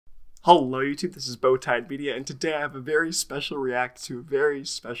Hello YouTube, this is Bowtied Media, and today I have a very special react to a very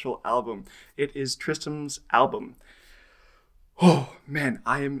special album. It is Tristam's album. Oh man,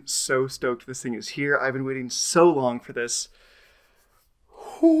 I am so stoked this thing is here. I've been waiting so long for this.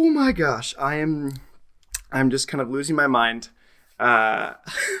 Oh my gosh, I'm just kind of losing my mind.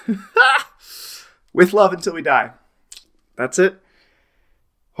 With love until we die. That's it.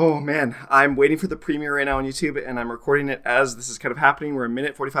 Oh man, I'm waiting for the premiere right now on YouTube, and I'm recording it as this is kind of happening. We're a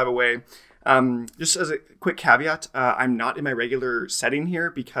minute 45 away. Just as a quick caveat, I'm not in my regular setting here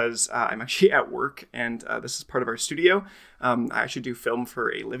because I'm actually at work, and this is part of our studio. I actually do film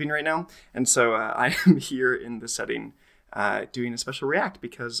for a living right now, and so I am here in the setting doing a special react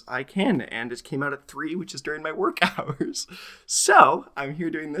because I can, and it came out at 3, which is during my work hours. So I'm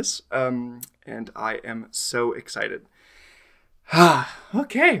here doing this, and I am so excited.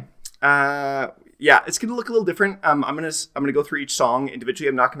 Okay. Yeah, it's gonna look a little different. I'm gonna go through each song individually.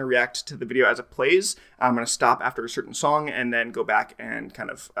 I'm not gonna react to the video as it plays. I'm gonna stop after a certain song and then go back and kind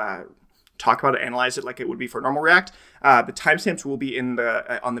of talk about it, analyze it like it would be for a normal react. The timestamps will be in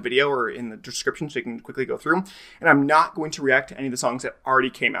the on the video or in the description, so you can quickly go through. And I'm not going to react to any of the songs that already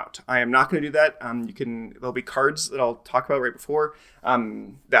came out. I am not going to do that. There'll be cards that I'll talk about right before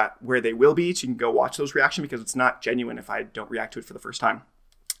where they will be, so you can go watch those reactions because it's not genuine if I don't react to it for the first time.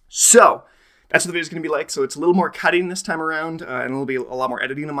 So that's what the video is going to be like. So it's a little more cutting this time around, and it'll be a lot more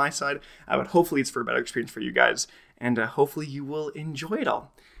editing on my side. But hopefully it's for a better experience for you guys, and hopefully you will enjoy it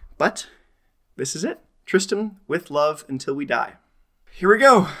all. But this is it. Tristam with Love Until We Die. Here we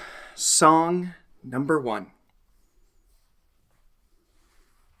go. Song number 1. Do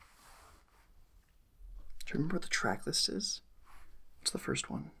you remember what the track list is? What's the first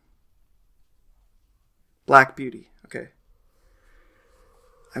one? Black Beauty. Okay.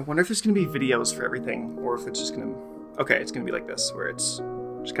 I wonder if there's going to be videos for everything, or if it's just going to... Okay, it's going to be like this, where it's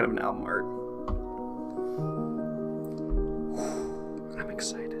just kind of an album art. I'm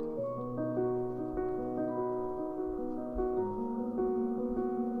excited.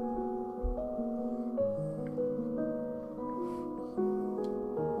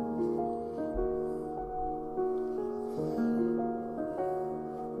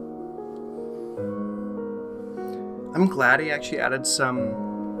 I'm glad he actually added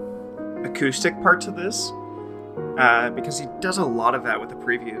some acoustic part to this because he does a lot of that with the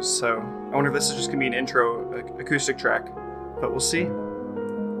previews. So I wonder if this is just gonna be an intro acoustic track, but we'll see.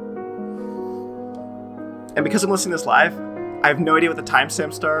 And because I'm listening to this live, I have no idea what the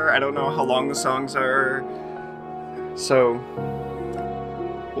timestamps are. I don't know how long the songs are, so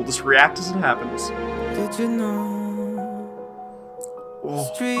we'll just react as it happens. Did you know the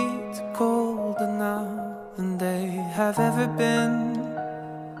streets are colder now than they have ever been?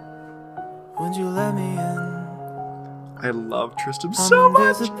 Would you let me in? I love Tristam so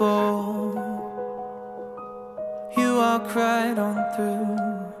much. You walk right on through,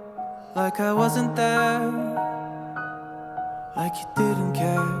 like I wasn't there, like you didn't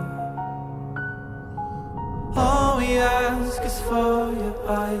care. All we ask is for your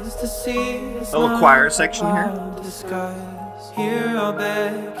eyes to see. A little choir section here. Hear our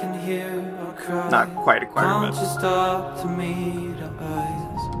beg and hear our cry. Not quite a choir, but just stop to meet our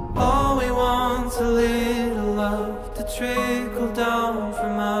eyes. All we want's a little love to trickle down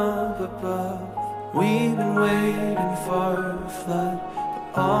from up above. We've been waiting for a flood,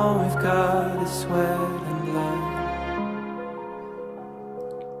 but all we've got is sweat and blood.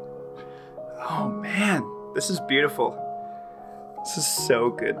 Oh man, this is beautiful. This is so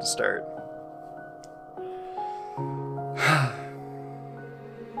good to start.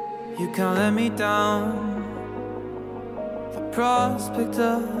 You can't let me down. The prospect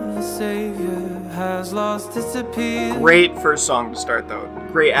of a savior has lost its appeal. Great first song to start though.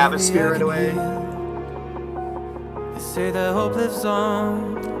 Great atmosphere right away. They say that hope lives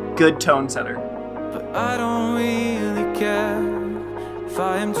on. Good tone setter. But I don't really care if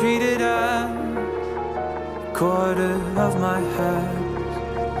I am treated as a quarter of my head.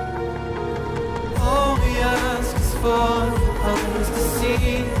 All we ask is for others to see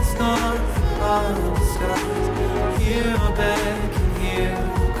it's not from the skies. Hear our beg and hear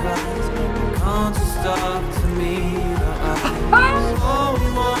our cries. We can't just stop to meet our eyes. All we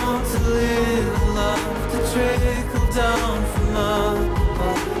want's a little love to trickle down from up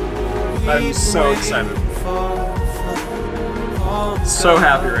above. I'm so excited. So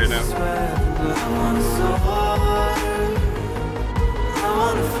happy right now. I wanna soar, I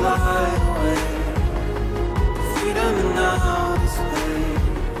wanna fly away. Freedom in all this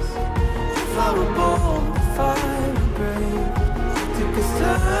place. If I were bold, if I were brave, took a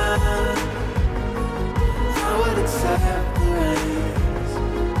stand, I would accept the race.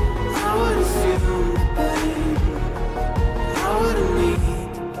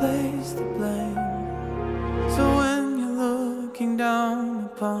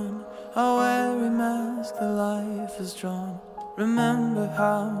 upon a weary mask the life has drawn. Remember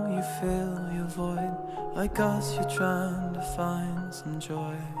how you fill your void, like us you're trying to find some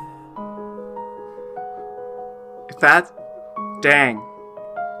joy. If that, dang,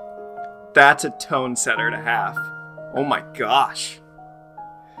 that's a tone setter and a half. Oh my gosh.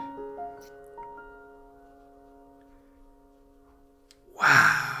 Wow.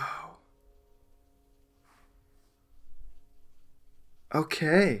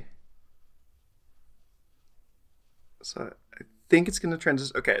 Okay. So I think it's gonna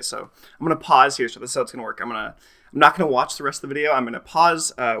transition. Okay, so I'm gonna pause here. So this is how it's gonna work. I'm not gonna watch the rest of the video. I'm gonna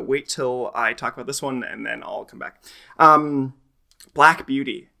pause, wait till I talk about this one, and then I'll come back. Black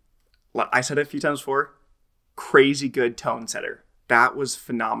Beauty. I said it a few times before. Crazy good tone setter. That was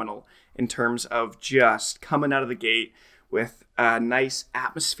phenomenal in terms of just coming out of the gate with a nice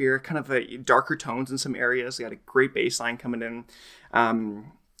atmosphere, kind of a darker tones in some areas. They had a great bass line coming in.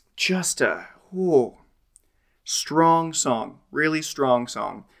 Just a strong song, really strong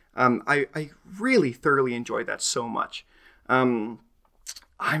song. I really thoroughly enjoyed that so much. I'm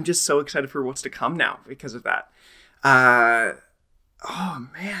just so excited for what's to come now because of that. Oh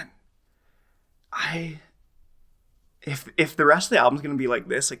man, if the rest of the album's gonna be like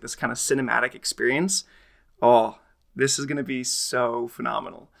this kind of cinematic experience, oh, this is gonna be so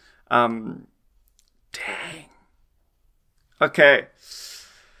phenomenal. Dang. Okay.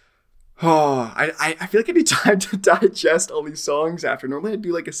 Oh, I feel like I need time to digest all these songs after. Normally I'd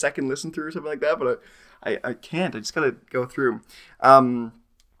do like a second listen through or something like that, but I can't. I just gotta go through. But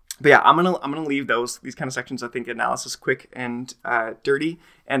yeah, I'm gonna leave these kind of sections. I think analysis quick and dirty,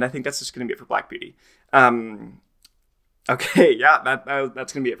 and I think that's just gonna be it for Black Beauty. Okay, yeah,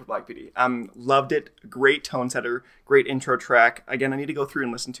 that's gonna be it for Black Beauty. Loved it. Great tone setter. Great intro track. Again, I need to go through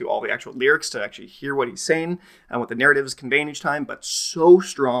and listen to all the actual lyrics to actually hear what he's saying and what the narrative is conveying each time. But so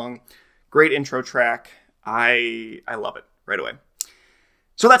strong. Great intro track. I love it right away.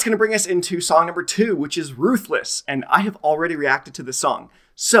 So that's going to bring us into song number 2, which is Ruthless. And I have already reacted to this song.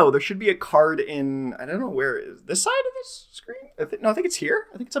 So there should be a card in, I don't know where is this side of this screen? No, I think it's here.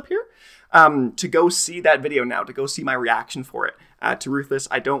 I think it's up here. To go see that video now, to go see my reaction for it to Ruthless.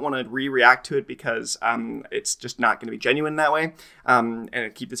 I don't want to re-react to it because it's just not going to be genuine that way.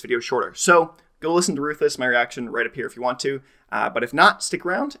 And keep this video shorter. So go listen to Ruthless, my reaction right up here if you want to. But if not, stick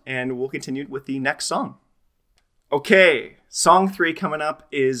around and we'll continue with the next song. Okay, song 3 coming up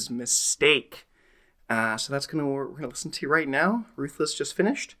is Mistake. So that's we're gonna listen to right now. Ruthless just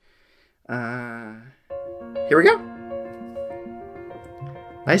finished. Here we go.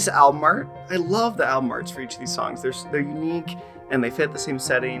 Nice album art. I love the album arts for each of these songs. They're unique and they fit the same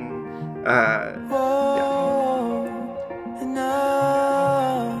setting. Yeah.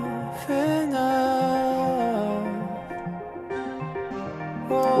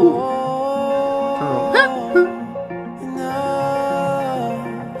 Ooh.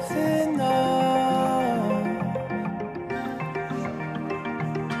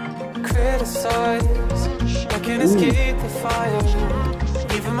 I can't escape the fire.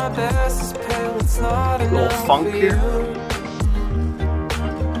 Even my best is pale. It's not enough. Little funk here.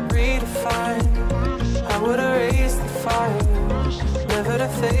 Redefine. I would erase the fire. Never to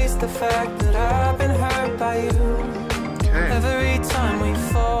face the fact that I've been hurt by you. Okay. Every time we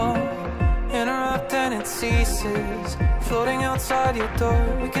fall, interrupt and it ceases. Floating outside your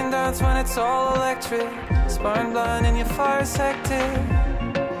door. We can dance when it's all electric. Spine blind and your fire's hectic.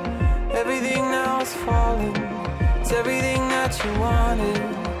 Everything now is falling. It's everything that you wanted.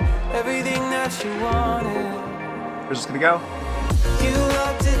 Everything that you wanted. We're just gonna go. You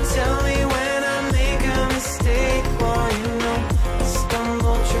love to tell me when I make a mistake. Well, you know, I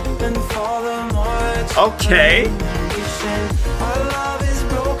stumble, trip, and fall the more. Okay. Our love is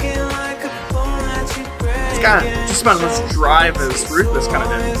broken like a bone that you break. It's got just about as much drive as Ruthless kind of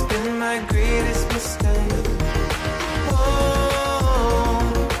did. It's been my greatest mistake.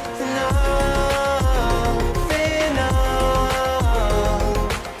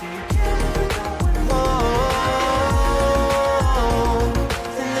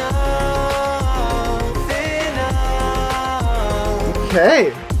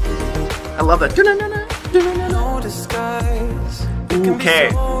 Okay, I love that. Okay,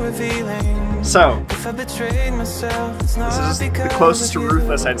 so this is the closest to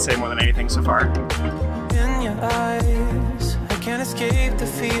Ruthless I'd say more than anything so far. In your eyes, I can't escape the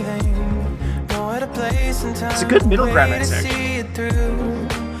feeling. No place and time. It's a good middle ground mix actually.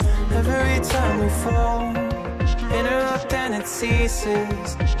 Every time we fall, interrupt and it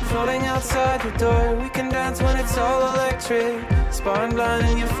ceases. Floating outside your door, we can dance when it's all electric. Spine blind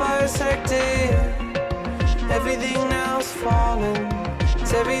and your fire's hectic. Everything now is falling. It's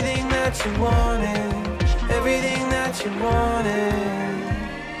It's everything that you wanted, everything that you wanted.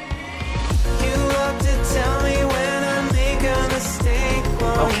 You love to tell me when I make a mistake.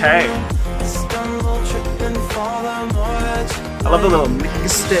 Okay. Stumble, trip, and fall, the more that you I love the little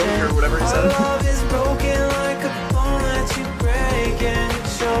mistake or whatever he said. our love is broken like a bone that you break, and it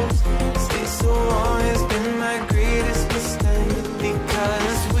shows. Stay so long has been my greatest mistake,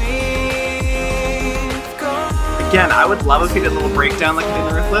 because we've gone. Again, I would love if he did a little breakdown like he did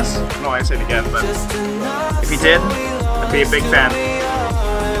in Ruthless. I don't know why I say it again, but if he did, I'd be a big fan.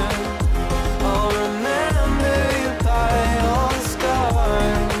 I'll remember you by all the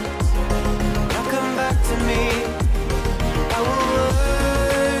scars. Now come back to me. I will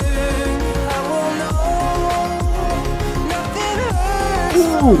learn, I will know. Nothing hurts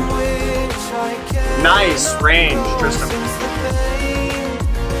Ooh. from which I can. Nice range, Tristam. Since the pain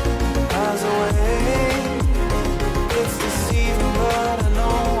has away. It's deceiving, but I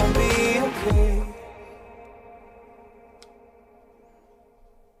know I'll be okay.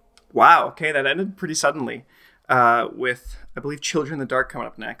 Wow, okay, that ended pretty suddenly with, I believe, Children in the Dark coming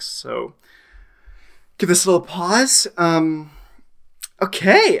up next. So give this a little pause.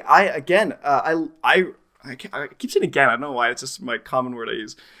 Okay, I keep saying again, I don't know why, it's just my common word I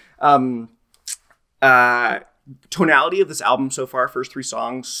use. Tonality of this album so far, first 3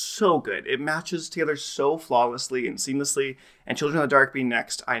 songs, so good. It matches together so flawlessly and seamlessly, and Children in the Dark being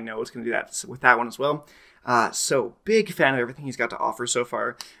next, I know it's going to do that with that one as well. So big fan of everything he's got to offer so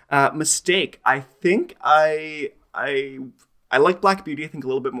far. Mistake, I think I like Black Beauty, I think, a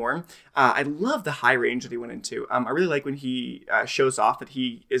little bit more. I love the high range that he went into. I really like when he shows off that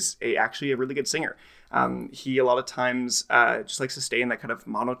he is actually a really good singer. He a lot of times just likes to stay in that kind of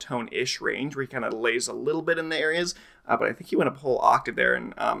monotone-ish range where he kind of lays a little bit in the areas, but I think he went up a whole octave there,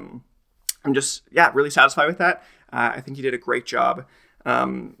 and I'm just, really satisfied with that. I think he did a great job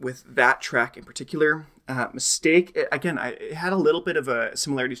with that track in particular. Mistake, again, it had a little bit of a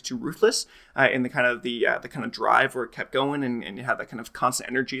similarities to Ruthless in the kind of drive where it kept going, and you had that kind of constant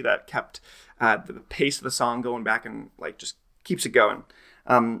energy that kept the pace of the song going back and like just keeps it going.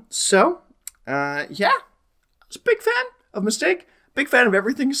 I was a big fan of Mistake, big fan of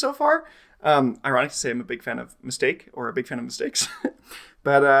everything so far. Ironic to say I'm a big fan of Mistake or a big fan of mistakes.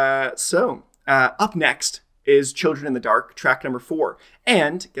 But up next is Children in the Dark, track number 4.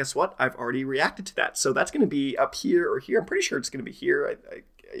 And guess what? I've already reacted to that. So that's going to be up here or here. I'm pretty sure it's going to be here. I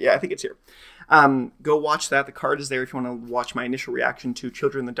think it's here. Go watch that. The card is there if you want to watch my initial reaction to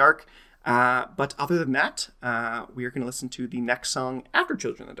Children in the Dark. But other than that, we are going to listen to the next song after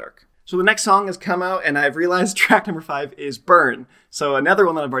Children in the Dark. So the next song has come out, and I've realized track number 5 is Burn. So another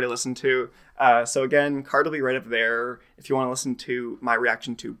one that I've already listened to. So again, card will be right up there if you want to listen to my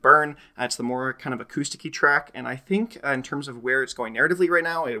reaction to Burn. It's the more kind of acoustic-y track, and I think in terms of where it's going narratively right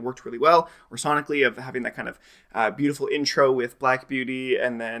now, it worked really well. Or sonically, of having that kind of beautiful intro with Black Beauty,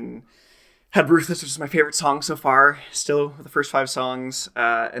 and then had Ruthless, which is my favorite song so far, still the first 5 songs,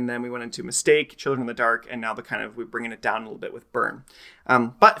 and then we went into Mistake, Children in the Dark, and now we're bringing it down a little bit with Burn.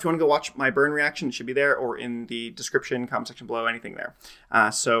 But if you want to go watch my Burn reaction, it should be there, or in the description, comment section below, anything there.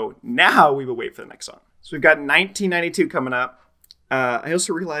 So now we will wait for the next song. So we've got 1992 coming up. I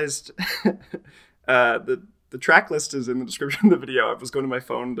also realized the track list is in the description of the video. I was going to my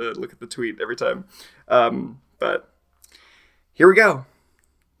phone to look at the tweet every time. But here we go.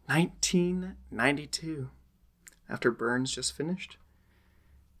 1992. After Burn's just finished,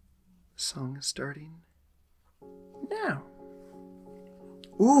 the song is starting now.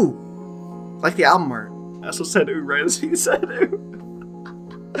 Ooh, like the album art. I also said ooh right as he said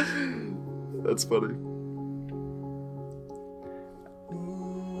ooh. That's funny.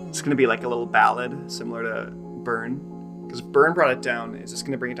 It's gonna be like a little ballad similar to Burn, because Burn brought it down. Is this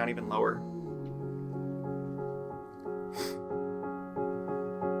gonna bring it down even lower?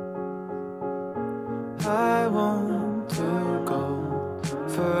 I want to go,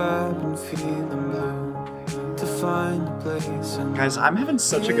 for I've been feeling blue, to find a place. Guys, I'm having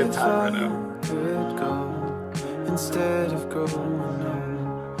such a good time right now. Could go instead of going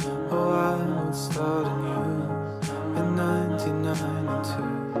home. Oh, I would start anew in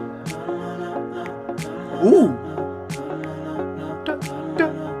 1992. Ooh.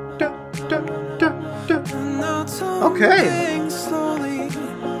 Okay.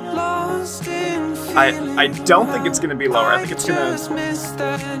 I don't think it's gonna be lower. I think it's gonna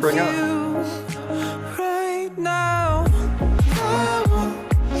bring up.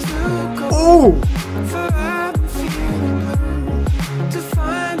 Ooh!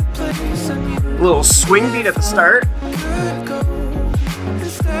 A little swing beat at the start.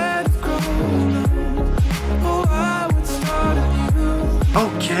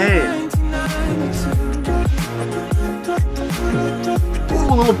 Okay.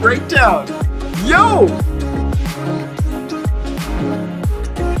 Ooh, a little breakdown. Yo!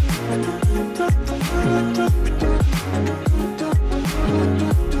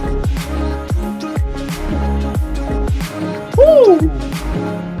 Woo!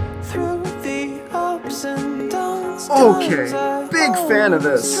 Okay, big fan of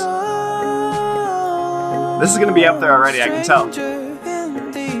this. This is gonna be up there already, I can tell.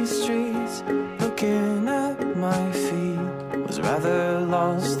 Looking at my feet, was rather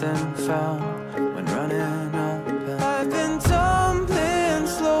lost than found when running up. I've been tumbling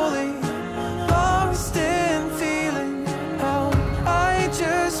slowly, lost in feeling how I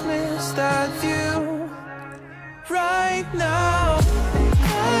just miss that view. Right now,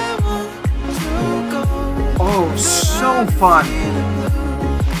 I want to go. Oh, so fun.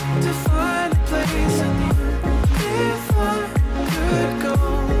 To find a place in you. If I could go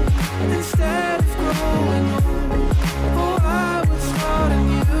instead of growing old. Oh, I was starting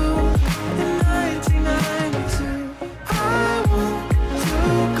you in 1992. I want to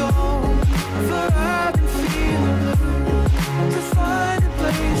go, for I've been feeling blue. To find a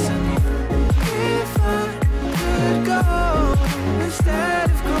place in you. If I could go instead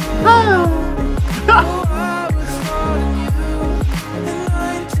of growing old. Oh, I was starting you in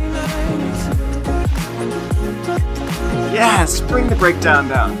 1992. Yes, bring the breakdown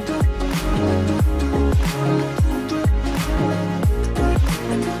down.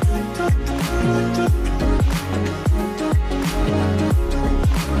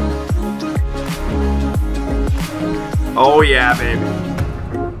 Oh yeah, baby.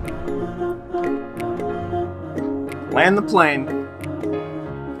 Land the plane.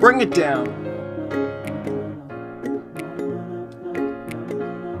 Bring it down.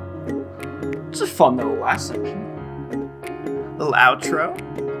 It's a fun little last section. Little outro.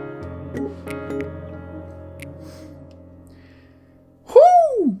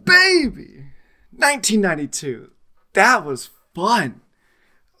 Whoo, baby! 1992. That was fun.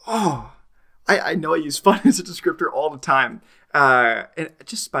 Oh, I know I use fun as a descriptor all the time. And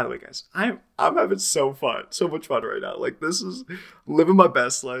just by the way, guys, I'm having so much fun right now. Like, this is living my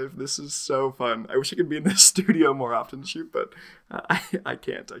best life. This is so fun. I wish I could be in the studio more often to shoot, but I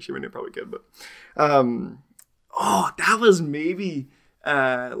can't. Actually, I mean, I probably could, but oh, that was maybe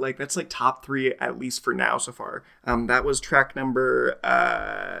like that's like top 3 at least for now so far. That was track number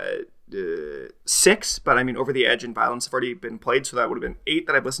 6, but I mean, Over the Edge and Violence have already been played, so that would have been 8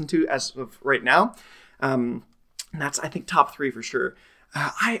 that I've listened to as of right now. And that's, I think, top 3 for sure.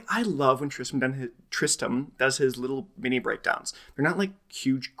 I love when Tristam does his little mini breakdowns. They're not like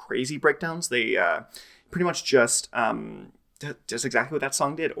huge, crazy breakdowns. They pretty much just does exactly what that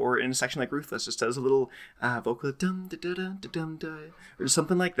song did, or in a section like Ruthless, just does a little vocal dum da da da da dum da, or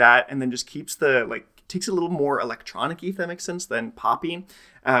something like that, and then just keeps the takes it a little more electronic-y, if that makes sense, than poppy,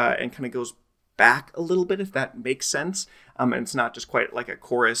 and kind of goes back a little bit, if that makes sense. And it's not just quite like a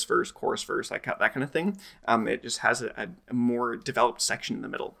chorus verse, like that kind of thing. It just has a more developed section in the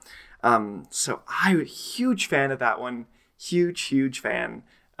middle. So I'm a huge fan of that one. Huge fan.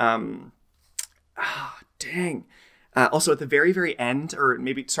 Dang. Also, at the very end, or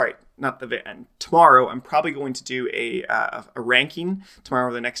maybe, sorry, not the very end, tomorrow, I'm probably going to do a ranking tomorrow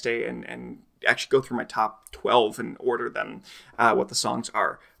or the next day and actually go through my top 12 and order them, what the songs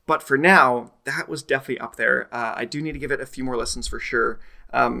are. But for now, that was definitely up there. I do need to give it a few more listens for sure.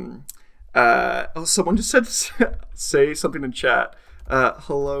 Oh, someone just said, say something in chat.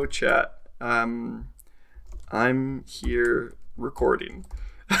 Hello, chat. I'm here recording.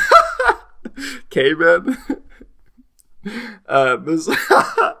 Okay, man.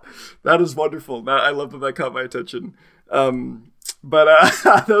 That is wonderful. I love that caught my attention. But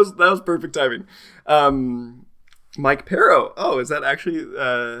that was perfect timing. Mike Perro. Oh, is that actually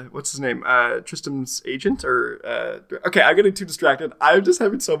what's his name? Tristam's agent? Or okay, I'm getting too distracted. I'm just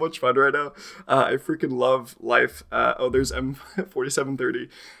having so much fun right now. I freaking love life. Oh, there's M4730.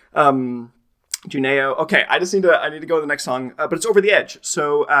 Juneo. Okay, I need to go to the next song, but it's Over the Edge.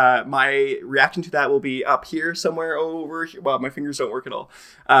 So my reaction to that will be up here somewhere over here. Well, my fingers don't work at all.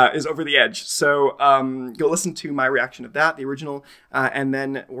 Is Over the Edge. So go listen to my reaction of that, the original, and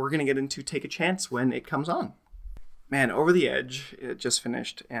then we're gonna get into Take a Chance when it comes on. Man, Over the Edge, it just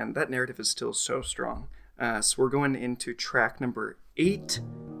finished, and that narrative is still so strong. So we're going into track number 8,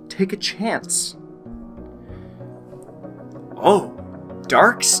 Take a Chance. Oh,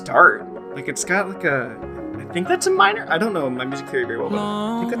 dark start. Like, it's got like a, I think that's a minor. I don't know my music theory very well, but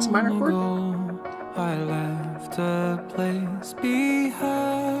I think that's a minor chord. I left a place behind,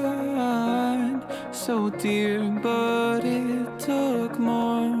 so dear, but it took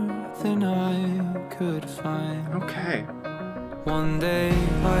more than I could find. Okay. One day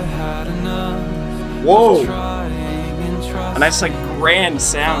I had enough. Whoa. Trying and trusting. A nice, like, grand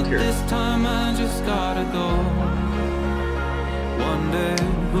sound here. This time I just gotta go. Wonder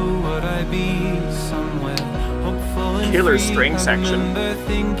who would I be somewhere hopeful and Killer free. string section. I remember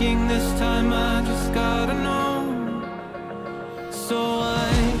thinking this time I just gotta know. So I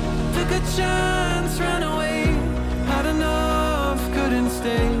took a chance, ran away, had enough, couldn't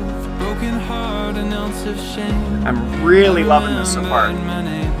stay. With a broken heart, an ounce of shame. I'm really loving this so far. My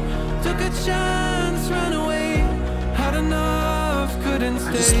name. Took a chance, ran away, had enough, couldn't stay.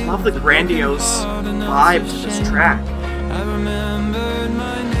 I just love the grandiose vibe to this track. I remembered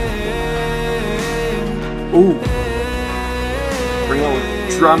my name. Ooh. Bring a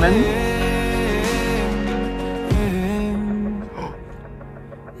little drum in.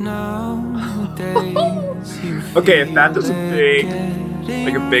 Okay, if that does a big,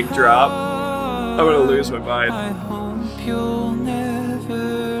 like a big drop, I'm gonna lose my mind.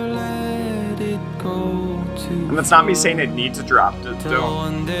 And that's not me saying it needs a drop.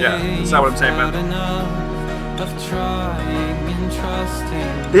 Don't. Yeah, that's not what I'm saying, man.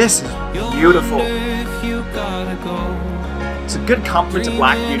 This is beautiful. It's a good compliment to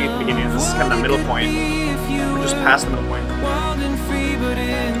Black Beauty at the beginning. This is kind of the middle point. We're just past the middle point.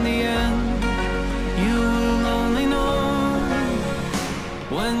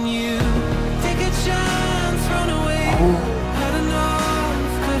 When you take a chance, run away. Had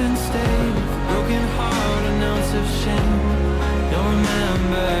enough, couldn't stay. With a broken heart, an ounce of shame. You'll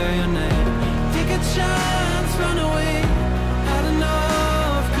remember your name. Take a chance, run away. Had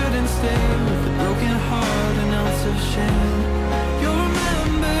enough, couldn't stay. With a broken heart, an ounce of shame. You'll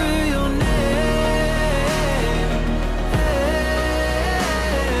remember your name.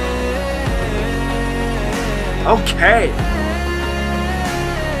 Okay.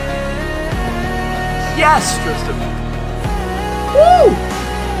 Yes, Tristam. Woo!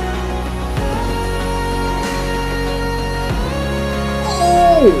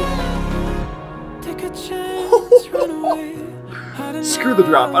 Oh! Take a chance, run away. Screw the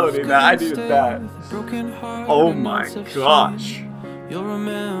drop. I don't need that. I needed that. Oh my gosh. You'll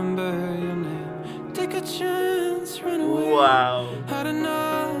remember your name. Take a chance, run away. Wow. Had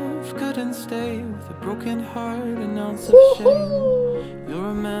enough, couldn't stay. With a broken heart, an ounce of shame. You'll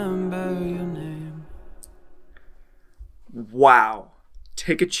remember your name. Wow.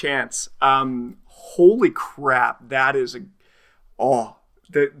 Take a chance. Holy crap. That is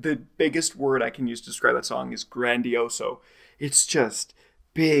the biggest word I can use to describe that song is grandioso. It's just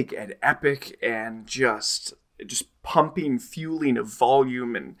big and epic and just pumping, fueling of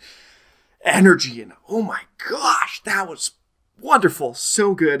volume and energy. And oh my gosh, that was wonderful.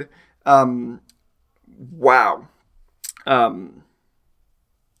 So good. Wow.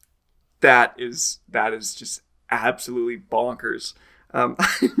 That is just absolutely bonkers. I'm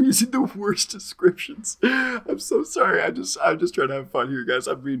using the worst descriptions. I'm so sorry. I'm just trying to have fun here, guys.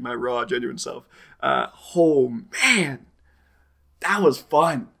 I'm being my raw, genuine self. Oh man, that was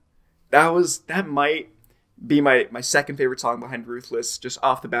fun. That might be my second favorite song behind Ruthless. Just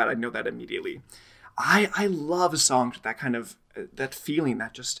off the bat, I know that immediately. I love songs with that kind of that feeling,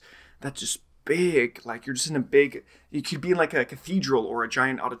 that just big, like you're just in a big. You could be in like a cathedral or a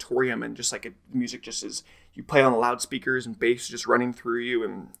giant auditorium, and just like music just is. You play on the loudspeakers and bass just running through you,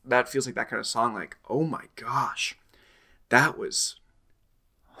 and that feels like that kind of song. Like, oh my gosh, that was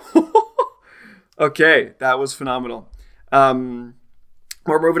okay. That was phenomenal. We're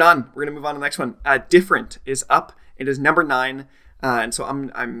moving on. We're gonna move on to the next one. Different is up. It is number 9, and so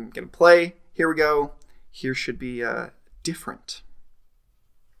I'm gonna play. Here we go. Here should be Different.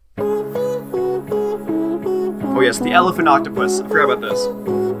 Oh yes, the elephant octopus. I forgot about this.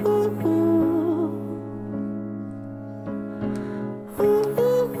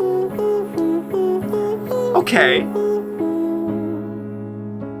 Okay.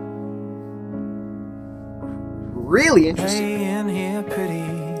 Really interesting. Laying here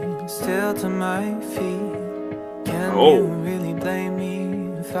pretty, still to my feet. Can you really blame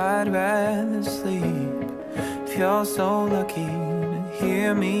me if I'd rather sleep? If you're so lucky to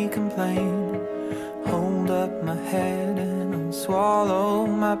hear me complain, hold up my head and I'll swallow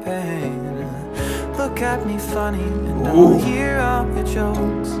my pain. Look at me funny and I'll hear all your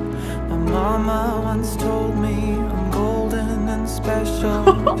jokes. My mama once told me I'm golden and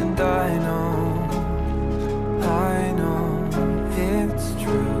special, and I know it's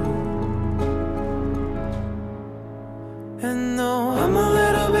true. And though I'm a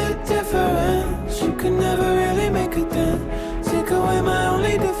little bit different, she can never really make a dent. Take away my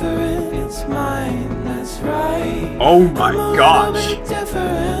only difference. It's mine, that's right. Oh my gosh.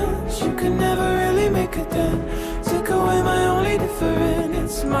 You can never really make a dent. Take away my only difference.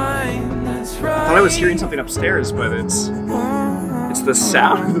 It's mine, that's right. I thought I was hearing something upstairs, but it's the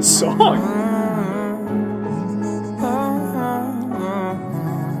sound of the song.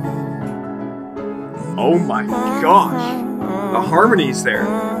 Oh my gosh. The harmonies there.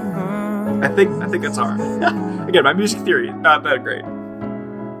 I think that's art. Again, my music theory, not that great.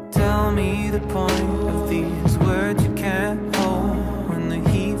 Tell me the point of these words you can't hold when the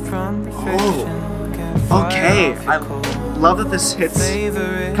heat from the friction can't fire Okay, off I your cold. love that this hits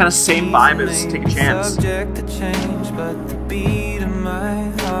kind of same vibe as Take a Chance. Subject to change, but the beat of my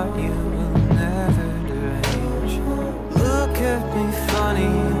heart you will never derange. Look at me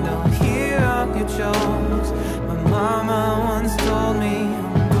funny, don't hear out your jokes. My mama once told me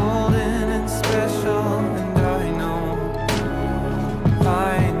I'm golden and special, and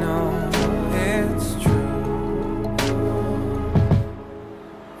I know it's true.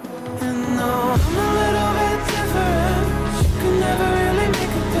 And though I'm a little bit different, you can never really make a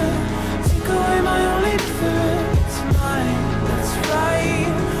dent. Take away my only difference. It's mine, that's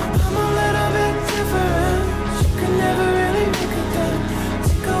right. I'm a little bit different, you can never really make a dent.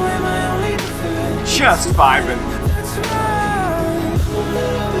 Take away my only difference. Just vibing. That's right. I'm a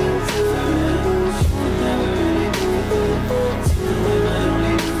little bit different, you can never really make a dent. Take away my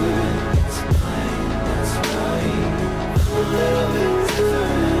only difference. It's mine, that's right. I'm a little bit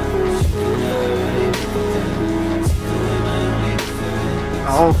different, you can never really make a dent. Take away my only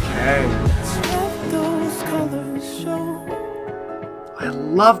difference. Okay. Let those colors show. I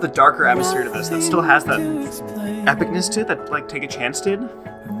love the darker atmosphere to this that still has that epicness to it that like Take a Chance did.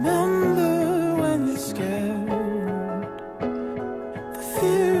 Remember when you're scared. The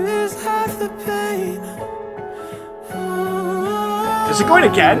fear is half the pain. Is it going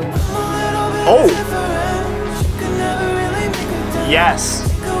again? Oh, yes.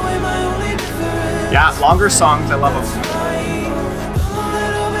 Yeah, longer songs, I love them.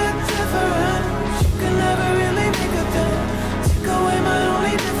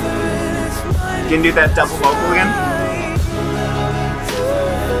 Can you do that double vocal again?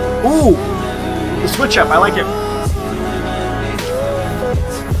 Ooh, the switch up, I like it.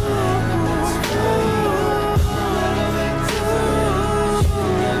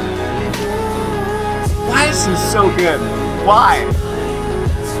 Why is this so good? Why?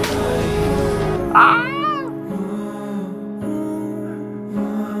 Ah!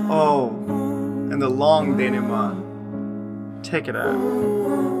 Oh, and the long denouement. Take it out.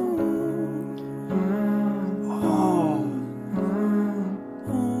 Oh.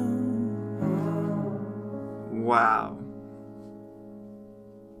 Wow.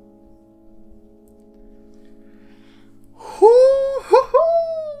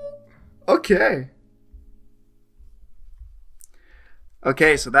 Okay.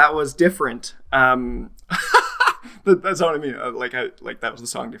 Okay, so that was different. That's what I mean. Like that was the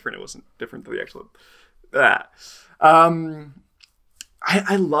song different. It wasn't different to the actual. I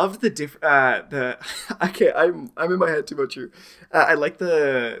love the I'm in my head too much here. I like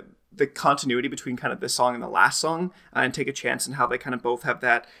the continuity between kind of this song and the last song, and Take a Chance, and how they kind of both have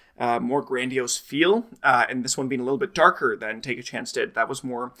that more grandiose feel, and this one being a little bit darker than Take a Chance did. That was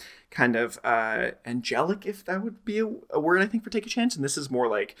more kind of angelic, if that would be a word, I think, for Take a Chance, and this is more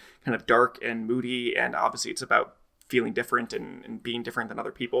like kind of dark and moody, and obviously it's about feeling different and being different than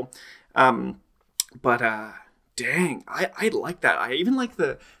other people. Dang, I like that. I even like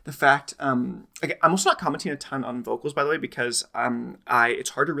the fact, okay, I'm also not commenting a ton on vocals, by the way, because it's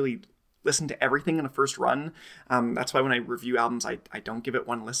hard to really listen to everything in a first run. That's why when I review albums, I don't give it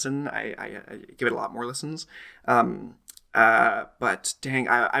one listen. I give it a lot more listens. But dang,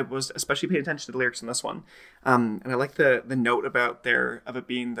 I was especially paying attention to the lyrics in this one. And I like the note about of it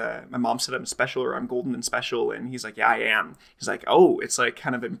being my mom said I'm special, or I'm golden and special. And he's like, yeah, I am. He's like, oh, it's like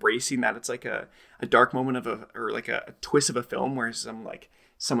kind of embracing that. It's like a dark moment or like a twist of a film where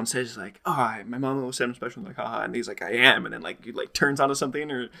someone says like, oh, my mom always said I'm special. I'm like, haha. And he's like, I am. And then like, he like turns onto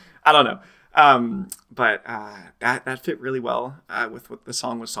something, or I don't know. But that fit really well, with what the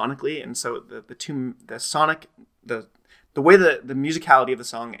song was sonically. And so the way the musicality of the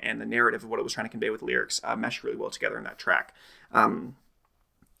song and the narrative of what it was trying to convey with lyrics meshed really well together in that track.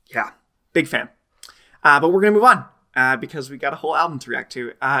 Yeah, big fan. But we're going to move on because we got a whole album to react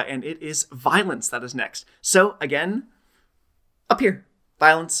to, and it is Violence that is next. So again, up here,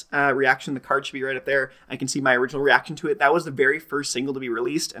 Violence reaction, the card should be right up there. I can see my original reaction to it. That was the very first single to be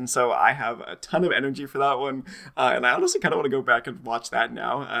released, and so I have a ton of energy for that one. And I honestly kind of want to go back and watch that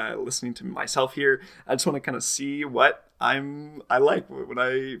now, listening to myself here. I just want to kind of see what I like when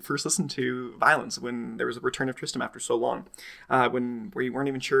I first listened to Violence, when there was a return of Tristam after so long, when we weren't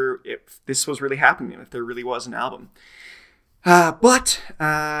even sure if this was really happening, if there really was an album. But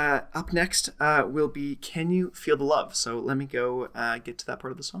up next will be Can You Feel the Love? So let me go get to that part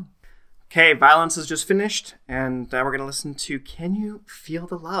of the song. Okay, Violence is just finished, and we're going to listen to Can You Feel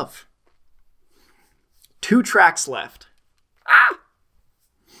the Love? 2 tracks left. Ah!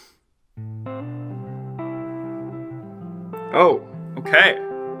 Oh, okay.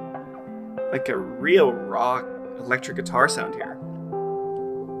 Like a real raw electric guitar sound here.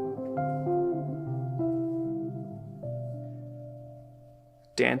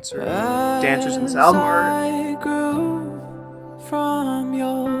 Dancers in this album are from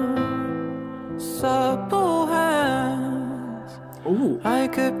your supple hands. Ooh, I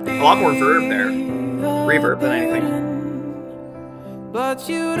could be a lot more verb there, reverb than anything. But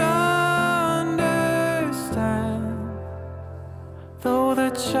you'd understand, though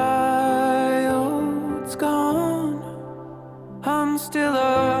the child's gone, I'm still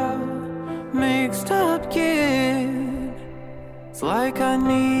a mixed up kid. It's like I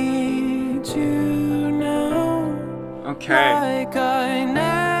need you now. Okay. Like I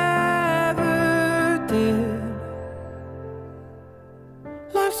never did.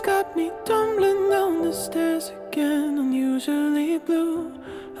 Life's got me tumbling down the stairs again, unusually blue.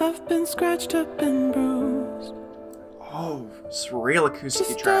 I've been scratched up and bruised. Oh, it's a real acoustic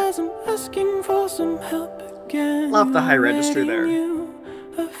Just track. as I'm asking for some help again. Love the high register there.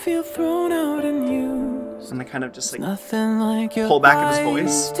 I feel thrown out and used. And the kind of just like nothing like your pull back of his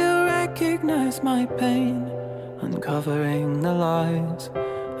voice. Still recognize my pain, uncovering the lies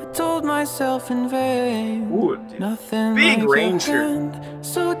I told myself in vain. Ooh, dude. Nothing Big like range your here. hand,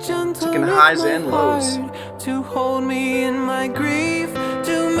 so gentle Taking with highs my and lows. heart, to hold me in my grief,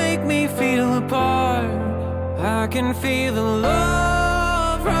 to make me feel apart. I can feel the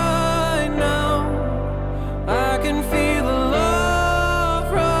love right now. I can feel the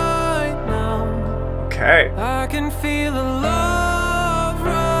love right now. Okay. I can feel the love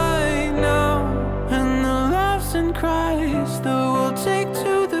right now, and the laughs and cries that we'll take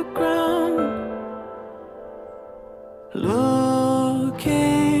to the ground.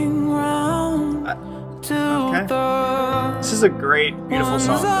 Looking round to the This is a great, beautiful ones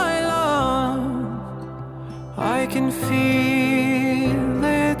song. I love. I can feel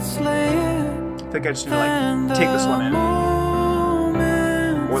it slip. I think I just need to like take this one in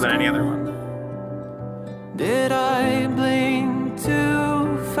more than any other one. Did I blink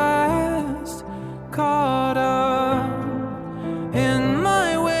too fast? Caught up in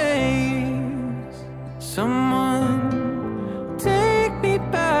my ways. Someone take me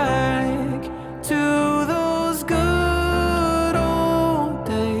back to those good old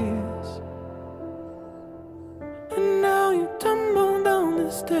days. And now you tumble down the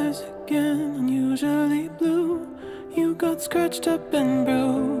stairs again, unusually blue. You got scratched up and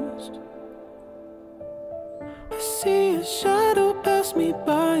bruised. I see a shadow pass me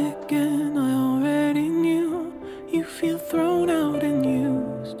by again. I already knew you feel thrown out and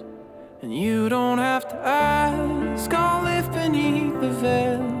used. And you don't have to ask, I'll live beneath the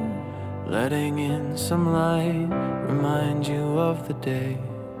veil, letting in some light, remind you of the day.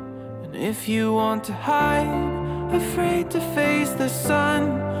 And if you want to hide, afraid to face the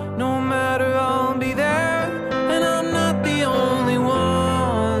sun, no matter, I'll be there, and I'm not the only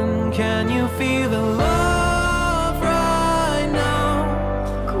one. Can you feel the love right now?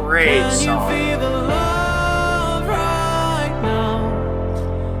 Great Can song. you feel the love right now?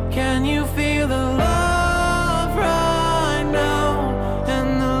 Can you feel the love right now?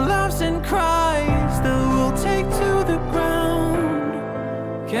 And the laughs and cries that we'll take to the ground.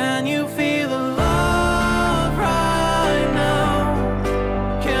 Can you feel the love right now?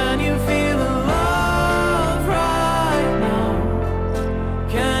 Can you feel the love right now?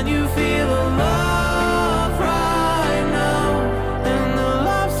 Can you feel the love right now? And the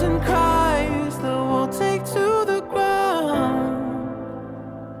laughs and cries that we'll take to the ground.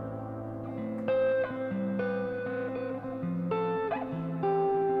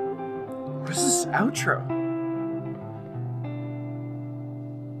 What is this outro?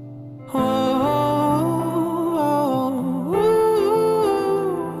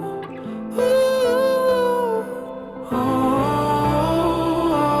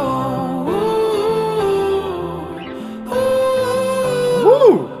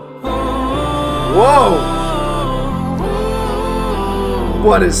 Woo! Whoa!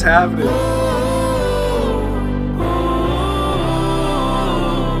 What is happening?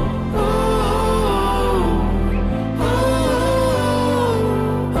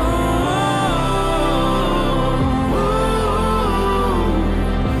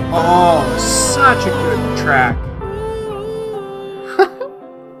 Oh, such a good track.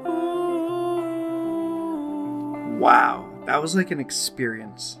 Wow, that was like an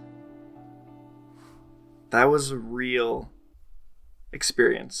experience. That was a real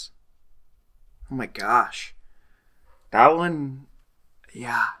experience. Oh my gosh. That one,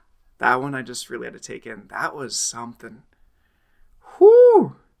 yeah, that one I just really had to take in. That was something.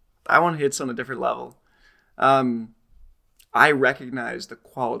 Whoo! That one hits on a different level. I recognize the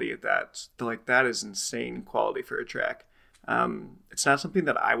quality of that. Like, that is insane quality for a track. It's not something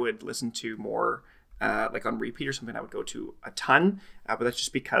that I would listen to more like on repeat or something I would go to a ton, but that's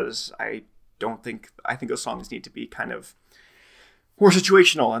just because I think those songs need to be kind of more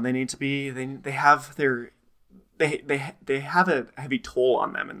situational, and they need to be, they have a heavy toll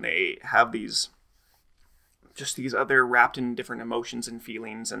on them, and they have these other wrapped in different emotions and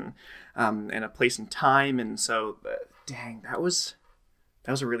feelings and a place and time. And so dang, that was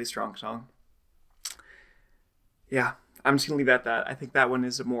a really strong song. Yeah, I'm just gonna leave it at that. I think that one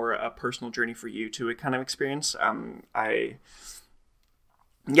is a more personal journey for you to kind of experience. I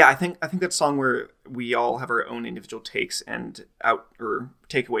think that song where we all have our own individual takes and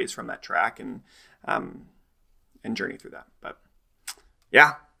takeaways from that track and journey through that. But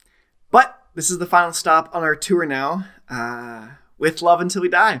yeah, but this is the final stop on our tour now, with Love Until We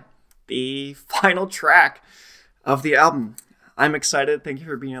Die, the final track of the album. I'm excited. Thank you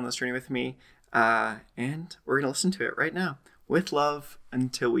for being on this journey with me. And we're going to listen to it right now. With Love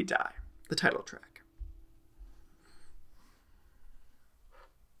Until We Die, the title track.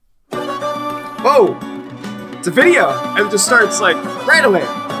 Whoa! It's a video! And it just starts like right away.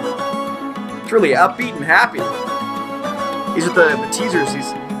 It's really upbeat and happy. These are the teasers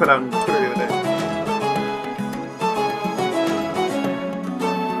he's put out on Twitter the other day.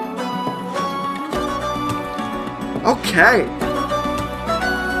 Okay.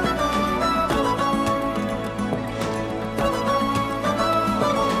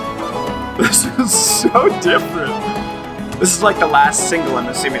 This is so different. This is like the last single, I'm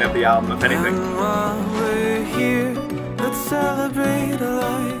assuming, of the album, if anything. And while we're here, let's celebrate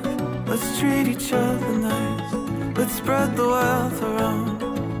life. Let's treat each other nice. Let's spread the wealth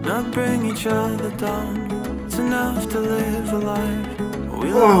around, not bring each other down. It's enough to live a life.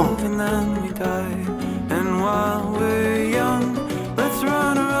 We love and then we die. And while we're young, let's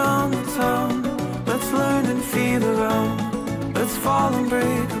run around the town. Let's learn and feel around. Let's fall and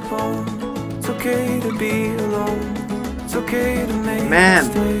break a bone. It's okay to be alone. It's okay to make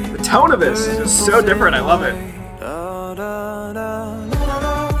Man, the tone of this is just so different. I love it.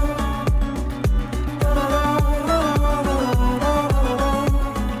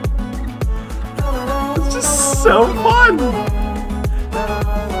 It's just so fun.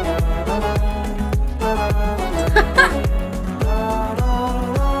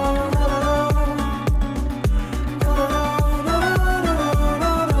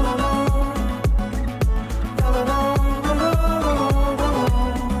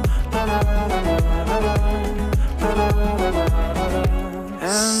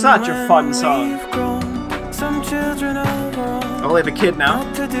 Such a fun song. I only have a kid now.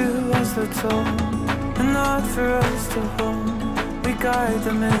 To do as they're told, and not for us to hold. We guide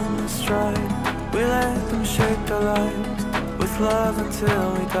them in the stride. We let them shape their lives with love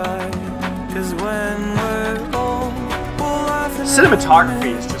until we die. 'Cause when we're old, we'll laugh and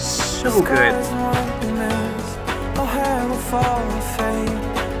cinematography is just so good. Our hair will fall and fade.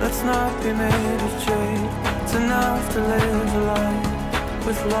 Let's not be made of jade. It's enough to live a life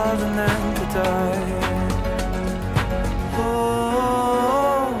with love and then to die.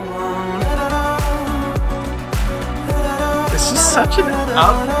 This is such an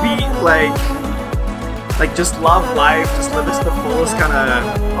upbeat, like just love life, just live it to the fullest kind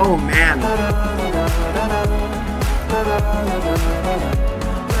of, oh man.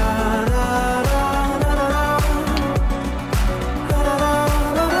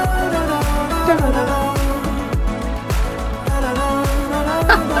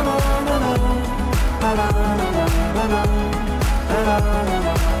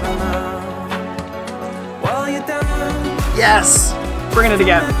 Yes! Bringing it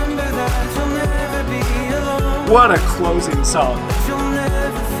again. What a closing song.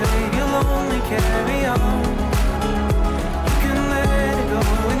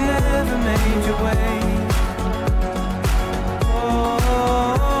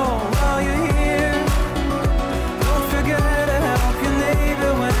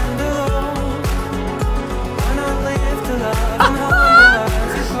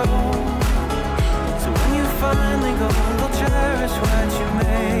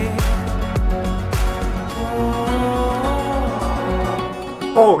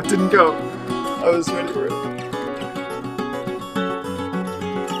 didn't go. I was ready for it.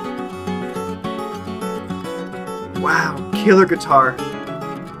 Wow, killer guitar.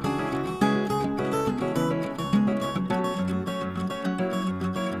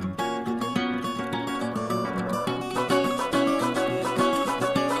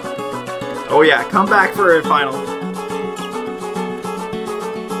 Oh yeah, come back for a final.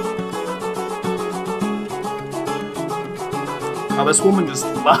 Oh, this woman just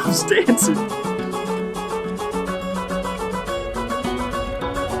loves dancing.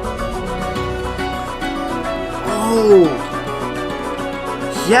 Oh,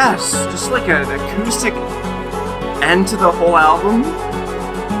 yes, just like an acoustic end to the whole album.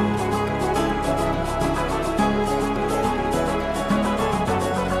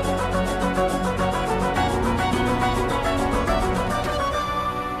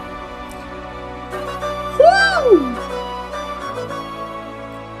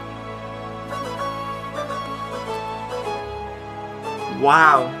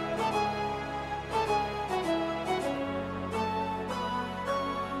 Wow.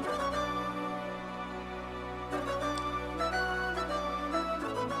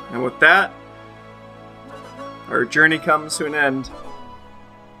 And with that, our journey comes to an end.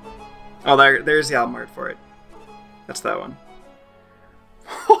 Oh, there's the album art for it. That's that one.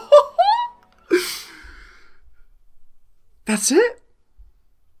 That's it.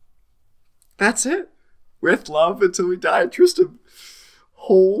 That's it. With love until we die, Tristam.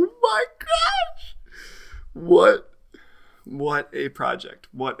 Oh my gosh! What a project.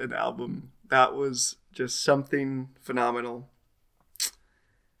 What an album. That was just something phenomenal.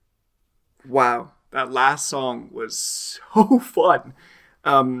 Wow. That last song was so fun.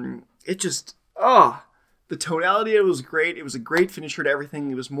 It just, the tonality of it was great. It was a great finisher to everything.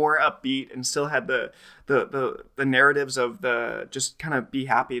 It was more upbeat and still had the narratives of the just kind of be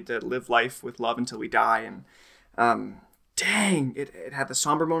happy to live life with love until we die. And dang, it had the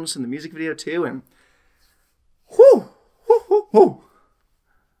somber moments in the music video too. And whoo.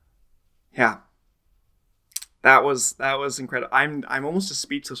 Yeah. That was incredible. I'm almost just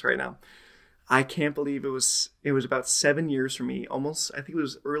speechless right now. I can't believe it was about 7 years for me. Almost, I think it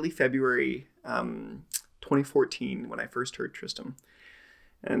was early February 2014 when I first heard Tristam.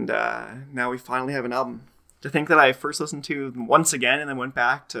 And now we finally have an album. To think that I first listened to once again and then went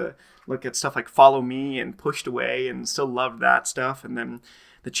back to look at stuff like Follow Me and Pushed Away and still loved that stuff. And then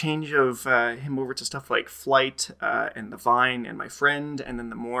the change of him over to stuff like Flight and The Vine and My Friend, and then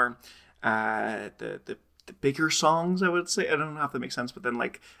the more the bigger songs, I would say. I don't know if that makes sense, but then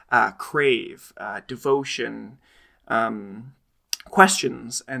like Crave, Devotion,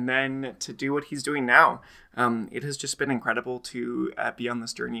 Questions, and then to do what he's doing now. It has just been incredible to be on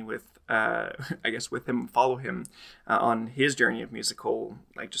this journey with, I guess, with him, follow him on his journey of musical,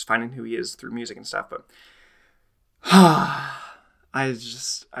 like just finding who he is through music and stuff. But I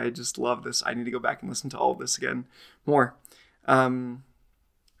just love this. I need to go back and listen to all of this again more.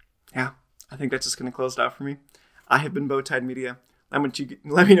 Yeah, I think that's just going to close it out for me. I have been Bowtied Media.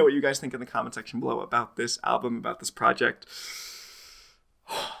 Let me know what you guys think in the comment section below about this album, about this project.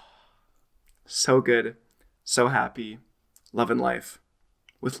 So good, so happy, love and life,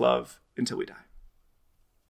 with love until we die.